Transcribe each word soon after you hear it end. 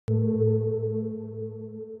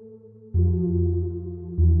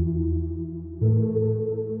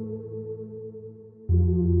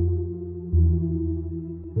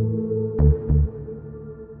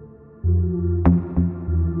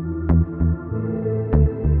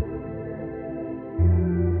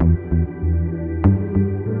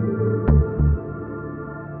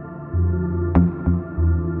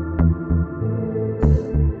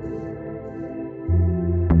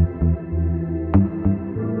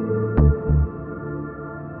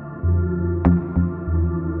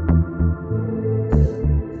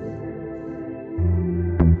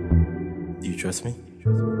Trust me?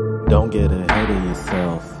 Don't get ahead of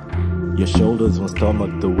yourself. Your shoulders won't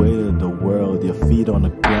stomach the weight of the world. Your feet on the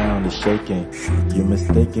ground is shaking. You're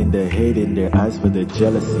mistaking the hate in their eyes for the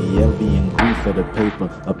jealousy, envy and grief for the paper.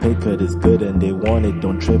 A pay cut is good and they want it,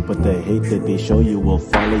 don't trip. But the hate that they show you will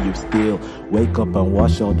follow you still. Wake up and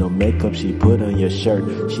wash all the makeup she put on your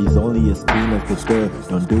shirt. She's only as clean as the dirt.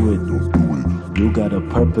 Don't do it, don't do it. You got a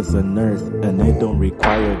purpose, a nurse, and they don't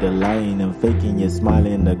require the lying and faking. You're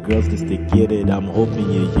smiling, the girls just to get it. I'm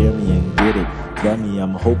hoping you hear me and get it. Dummy,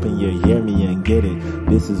 I'm hoping you hear me and get it.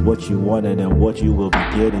 This is what you wanted and what you will be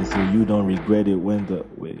getting, so you don't regret it when the...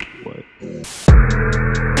 Wait, what?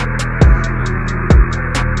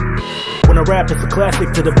 When I rap, it's a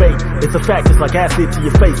classic to debate. It's a fact, it's like acid to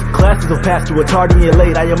your face. Classes will pass you, it's hard and you're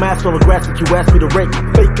late. I am ass full of grass that you asked me to rate.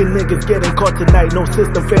 Faking niggas getting caught tonight. No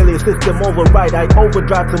system failure, system override. I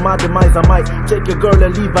overdrive to my demise. I might take a girl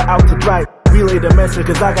and leave her out to dry. Relay the message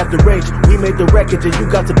cause I got the rage. We made the wreckage and you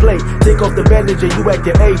got to play. Take off the bandage and you act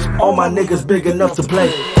your age. All my niggas big enough to play.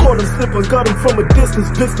 Caught him slipping, got him from a distance.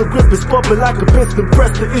 Pistol grip is bumping like a piston.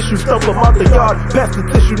 Press the issue, stuff him out the yard. Pass the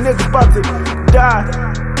tissue, niggas about to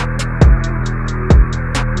die.